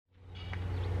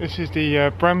This is the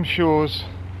Bramshaw's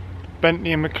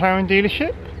Bentley and McLaren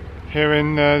dealership here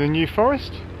in the New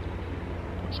Forest.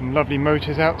 Got some lovely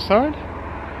motors outside.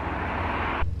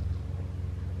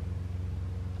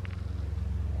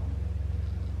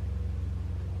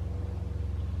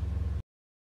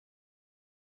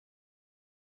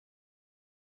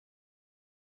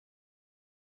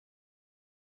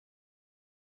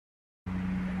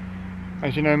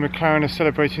 As you know, McLaren are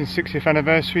celebrating 60th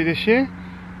anniversary this year.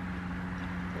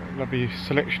 Lovely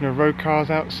selection of road cars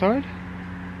outside.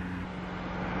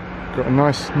 Got a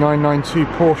nice 992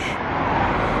 Porsche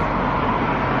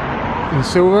in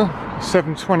silver,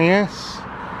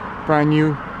 720S, brand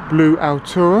new blue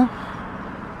Altura,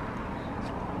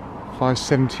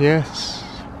 570S,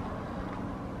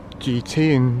 GT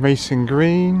in racing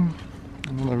green,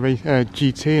 another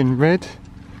GT in red,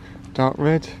 dark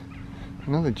red,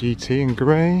 another GT in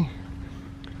grey,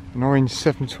 an orange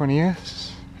 720S,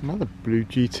 another blue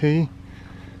GT,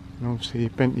 and obviously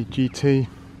Bentley GT,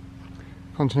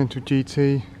 Continental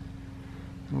GT,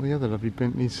 and all the other lovely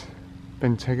Bentleys,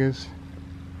 Bentegas,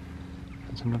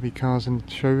 and some lovely cars in the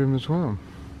showroom as well.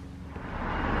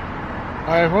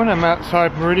 Hi everyone, I'm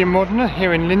outside Meridian Modena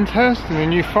here in Lynhurst in the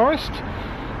New Forest.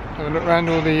 Have a look around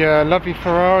all the lovely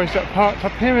Ferraris that are parked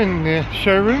up here in the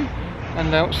showroom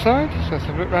and outside. So let's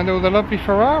have a look around all the lovely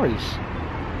Ferraris.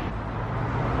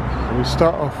 So we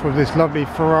start off with this lovely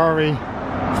Ferrari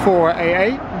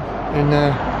 488 in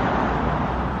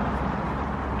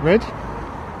red,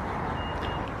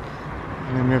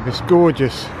 and then we have this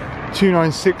gorgeous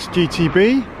 296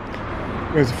 GTB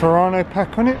with a Ferrano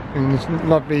pack on it in this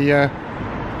lovely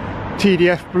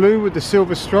TDF blue with the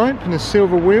silver stripe and the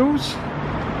silver wheels,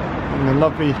 and the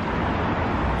lovely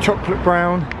chocolate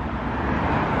brown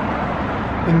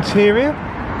interior.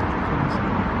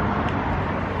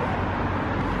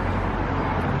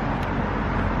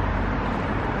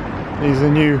 These are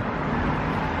the new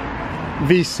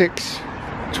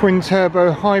V6 twin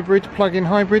turbo hybrid, plug-in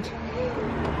hybrid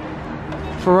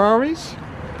Ferraris.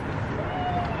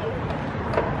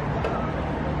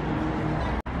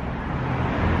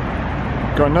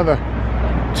 Got another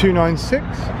 296.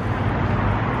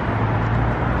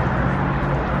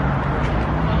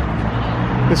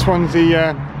 This one's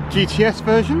the GTS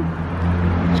version.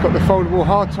 It's got the foldable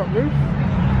hardtop roof,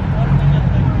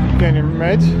 again in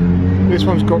red. This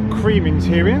one's got cream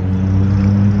interior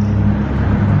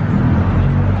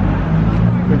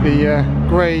with the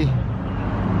grey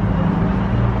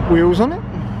wheels on it.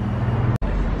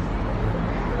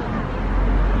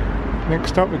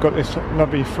 Next up we've got this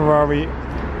lovely Ferrari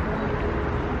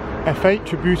F8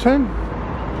 Tributo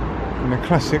in the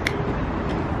classic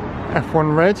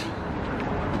F1 red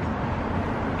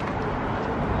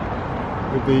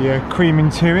with the cream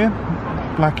interior,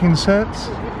 black inserts.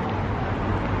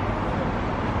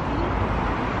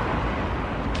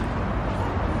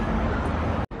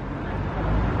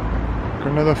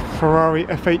 Got another Ferrari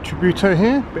F8 Tributo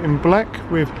here, but in black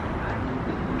with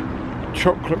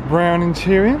chocolate brown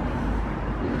interior.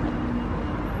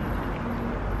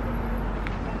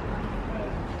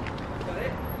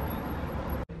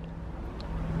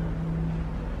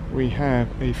 We have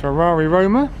a Ferrari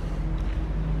Roma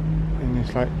in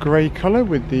this like grey colour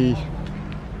with the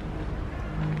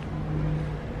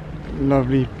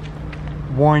lovely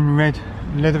wine red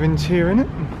leather interior in it.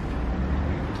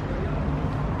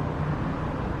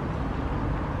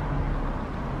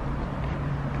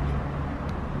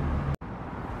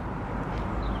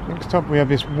 Next up we have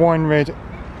this wine red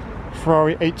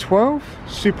Ferrari 812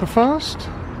 super fast,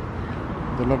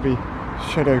 the lovely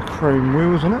shadow chrome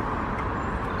wheels on it,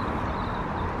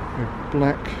 with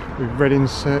black with red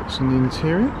inserts in the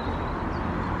interior.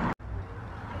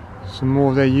 Some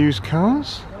more of their used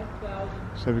cars.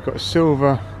 So we've got a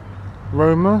silver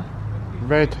Roma,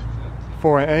 red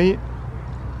 488,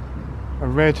 a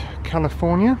red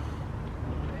California,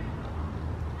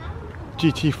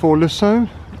 GT4 Lusso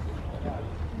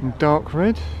in dark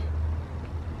red.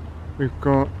 We've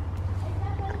got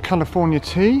a California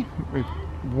T with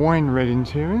wine red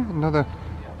interior, another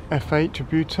F8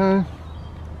 Tributo.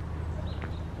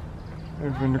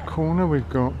 Over in the corner we've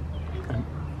got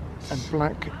a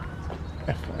black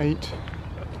F8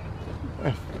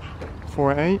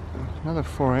 F488, another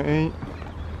 488,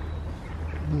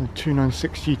 another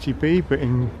 296 GTB but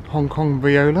in Hong Kong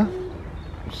viola,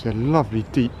 which is a lovely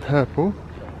deep purple.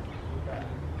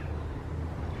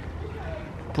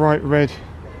 Bright red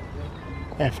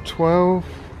F12,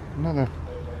 another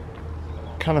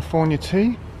California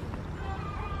T.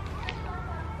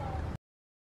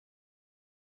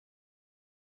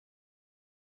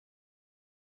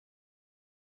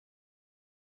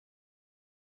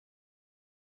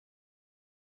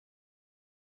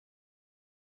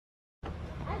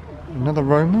 Another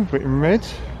Roma, but in red.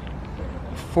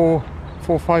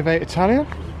 458 Italian.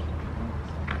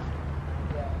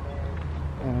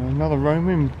 Another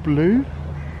Roma in blue.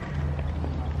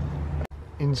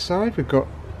 Inside we've got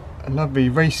a lovely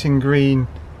racing green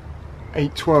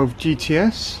 812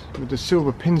 GTS with the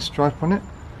silver pinstripe on it.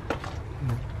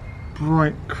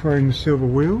 Bright chrome silver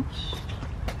wheels.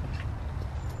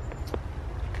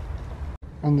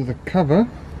 Under the cover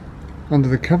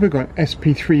we've got an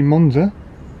SP3 Monza.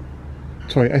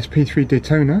 Sorry, SP3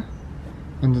 Daytona.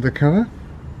 Under the cover,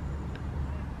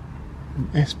 an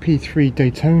SP3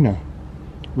 Daytona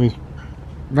with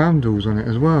roundels on it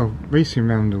as well, racing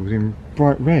roundels in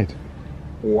bright red.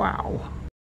 Wow!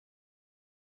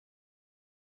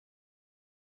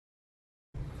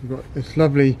 We've got this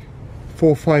lovely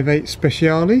 458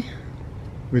 Speciale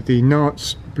with the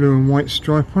Narts blue and white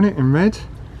stripe on it in red,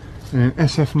 and an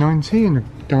SF90 in a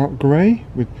dark grey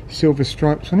with silver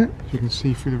stripes on it, so you can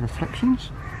see through the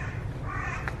reflections.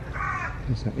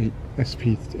 There's that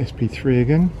SP3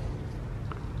 again.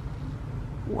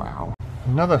 Wow.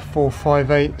 Another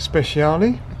 458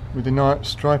 Speciale with a night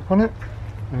stripe on it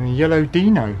and a yellow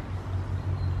Dino.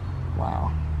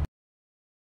 Wow.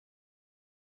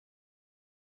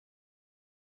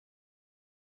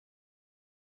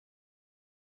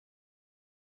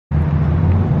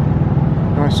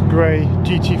 Nice grey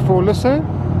GT4 Lusso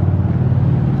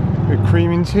with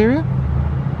cream interior.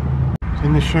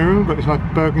 In the showroom, but it's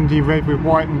like burgundy red with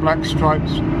white and black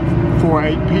stripes,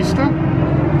 4.8 pista.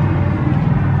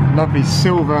 Lovely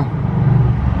silver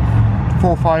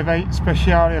 458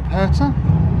 Speciale Aperta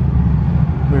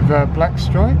with black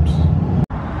stripes.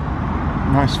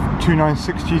 Nice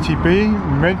 296 GTB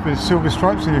in red with silver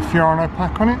stripes and a Fiorano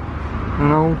pack on it.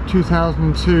 An old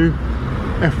 2002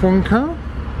 F1 car.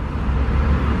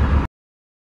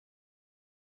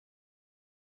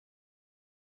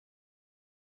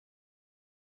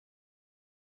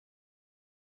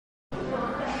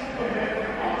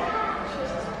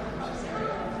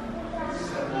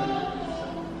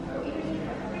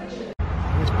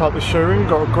 Part of the showroom,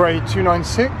 got a grey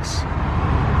 296,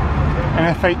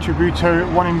 an F8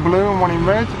 Tributo, one in blue and one in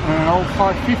red, and an old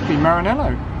 550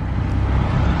 Maranello.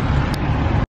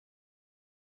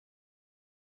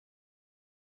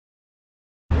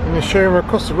 In the showroom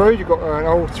across the road you've got an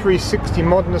old 360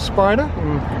 Modena Spider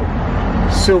in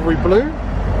silvery blue.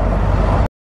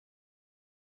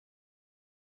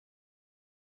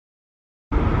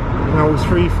 An old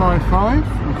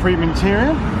 355 in cream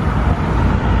interior.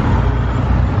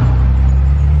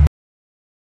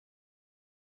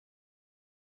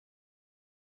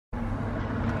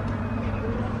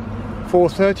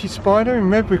 .430 Spider in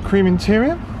red with cream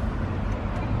interior.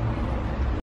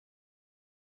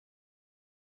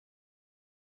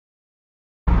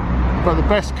 But the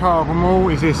best car of them all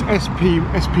is this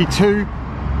SP2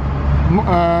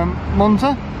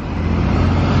 Monza.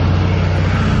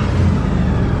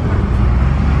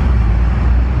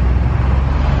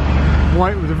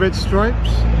 White with the red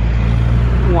stripes.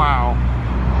 Wow,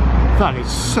 that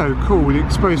is so cool with the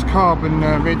exposed carbon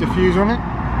rear diffuser on it.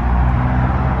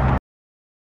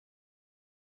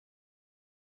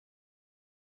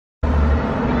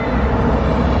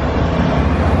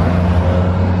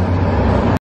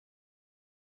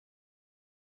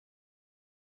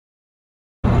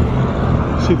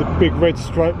 See the big red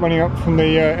stripe running up from the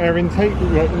air intake,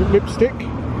 like lipstick,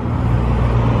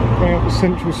 going up the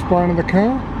central spine of the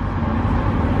car.